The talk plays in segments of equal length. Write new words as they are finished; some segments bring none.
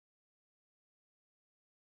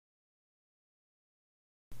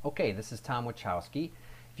Okay, this is Tom Wachowski.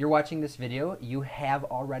 If you're watching this video, you have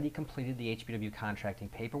already completed the HBW contracting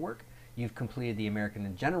paperwork. You've completed the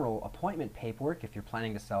American General appointment paperwork if you're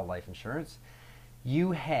planning to sell life insurance.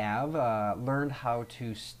 You have learned how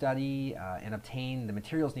to study and obtain the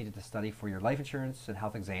materials needed to study for your life insurance and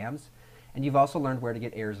health exams. And you've also learned where to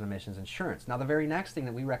get errors and omissions insurance. Now, the very next thing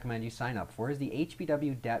that we recommend you sign up for is the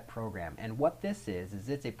HBW Debt Program. And what this is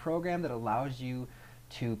it's a program that allows you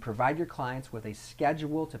to provide your clients with a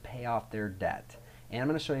schedule to pay off their debt. And I'm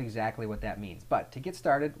going to show you exactly what that means. But to get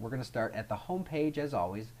started, we're going to start at the home page as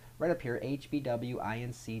always, right up here,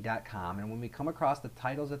 hbwinc.com. And when we come across the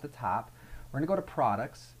titles at the top, we're going to go to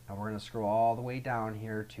Products, and we're going to scroll all the way down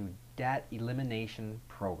here to Debt Elimination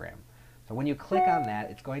Program. So when you click on that,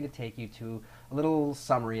 it's going to take you to a little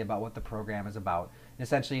summary about what the program is about. And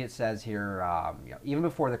essentially, it says here, even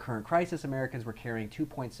before the current crisis, Americans were carrying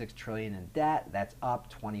 $2.6 trillion in debt. That's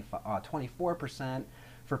up 24%.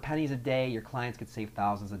 For pennies a day, your clients could save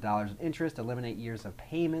thousands of dollars in interest, eliminate years of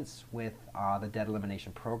payments with the Debt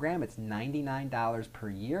Elimination Program. It's $99 per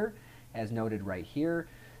year, as noted right here.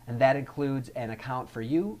 And that includes an account for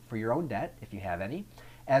you, for your own debt, if you have any,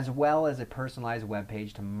 as well as a personalized web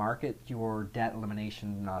page to market your debt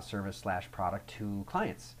elimination service/product to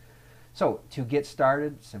clients. So to get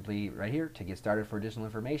started, simply right here, to get started for additional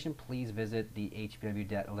information, please visit the HBW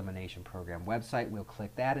Debt Elimination Program website. We'll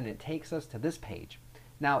click that and it takes us to this page.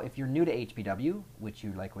 Now, if you're new to HBW, which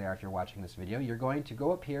you likely are if you're watching this video, you're going to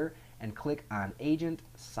go up here and click on Agent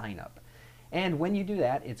Sign Up. And when you do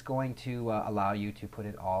that, it's going to allow you to put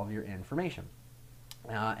in all of your information.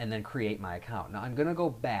 And then create my account. Now I'm going to go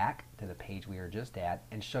back to the page we were just at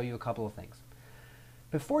and show you a couple of things.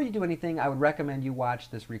 Before you do anything, I would recommend you watch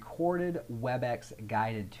this recorded WebEx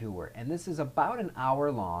guided tour. And this is about an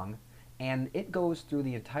hour long, and it goes through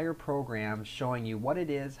the entire program showing you what it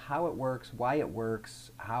is, how it works, why it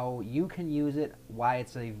works, how you can use it, why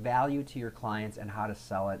it's a value to your clients, and how to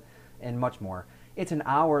sell it, and much more. It's an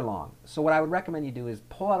hour long. So what I would recommend you do is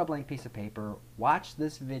pull out a blank piece of paper, watch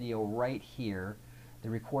this video right here, the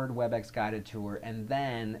recorded WebEx guided tour, and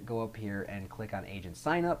then go up here and click on Agent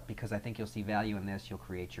Sign Up, because I think you'll see value in this. You'll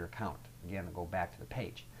create your account. Again, I'll go back to the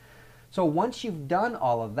page. So once you've done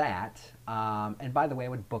all of that, and by the way, I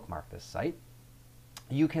would bookmark this site,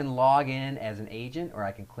 you can log in as an agent, or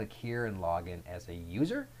I can click here and log in as a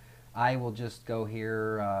user. I will just go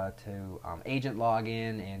here to Agent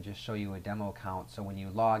Login and just show you a demo account. So when you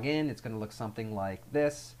log in, it's going to look something like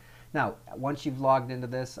this. Now, once you've logged into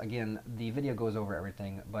this, again, the video goes over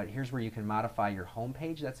everything, but here's where you can modify your home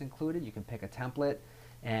page that's included. You can pick a template,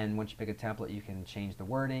 and once you pick a template, you can change the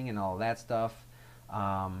wording and all of that stuff.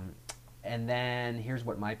 And then here's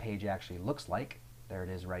what my page actually looks like. There it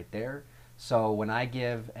is right there. So when I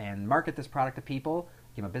give and market this product to people,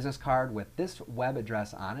 give them a business card with this web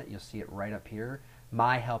address on it. You'll see it right up here,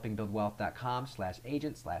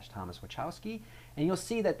 myhelpingbuildwealth.com/agent/Thomas Wachowski. And you'll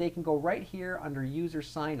see that they can go right here under user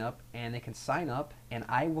sign up, and they can sign up, and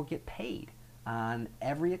I will get paid on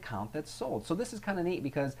every account that's sold. So this is kind of neat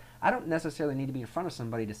because I don't necessarily need to be in front of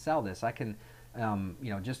somebody to sell this. I can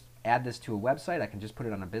just add this to a website. I can just put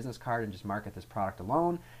it on a business card and just market this product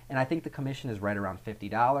alone. And I think the commission is right around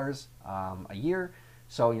 $50 a year.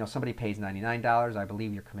 So, somebody pays $99, I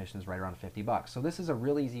believe your commission is right around $50. So this is a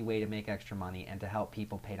real easy way to make extra money and to help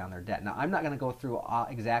people pay down their debt. Now, I'm not going to go through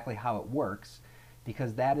exactly how it works,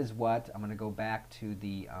 because that is what I'm going to go back to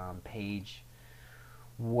the page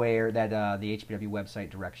where that the HBW website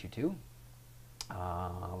directs you to.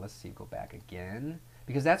 Let's see, go back again,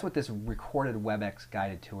 because that's what this recorded WebEx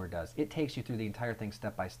guided tour does. It takes you through the entire thing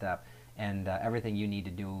step by step, and everything you need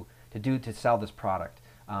to do to sell this product.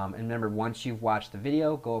 And remember, once you've watched the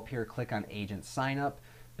video, go up here, click on Agent Sign Up,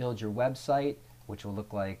 build your website, which will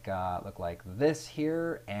look like this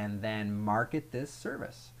here, and then market this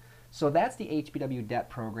service. So that's the HBW Debt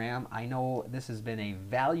Program. I know this has been a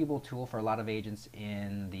valuable tool for a lot of agents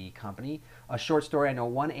in the company. A short story, I know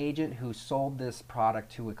one agent who sold this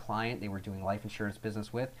product to a client they were doing life insurance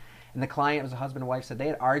business with. And the client, was a husband and wife, said they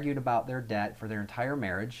had argued about their debt for their entire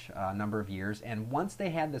marriage, a number of years. And once they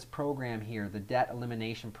had this program here, the Debt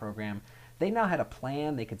Elimination Program, they now had a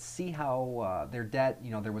plan. They could see how their debt,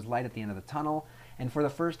 there was light at the end of the tunnel. And for the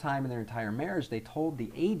first time in their entire marriage, they told the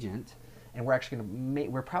agent, and we're actually going to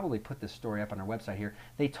we'll probably put this story up on our website here.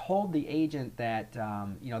 They told the agent that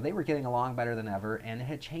they were getting along better than ever, and it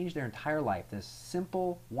had changed their entire life. This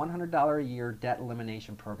simple $100 a year debt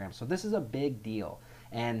elimination program. So this is a big deal.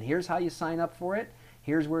 And here's how you sign up for it.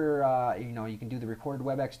 Here's where you can do the recorded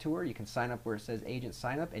WebEx tour. You can sign up where it says Agent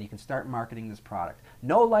Sign Up, and you can start marketing this product.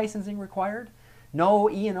 No licensing required. No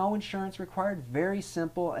E&O insurance required, very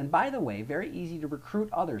simple, and by the way, very easy to recruit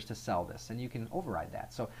others to sell this, and you can override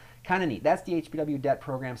that. So kind of neat. That's the HBW Debt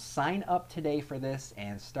Program. Sign up today for this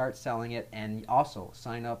and start selling it, and also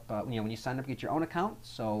sign up, when you sign up, get your own account,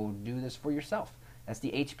 so do this for yourself. That's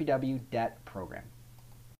the HBW Debt Program.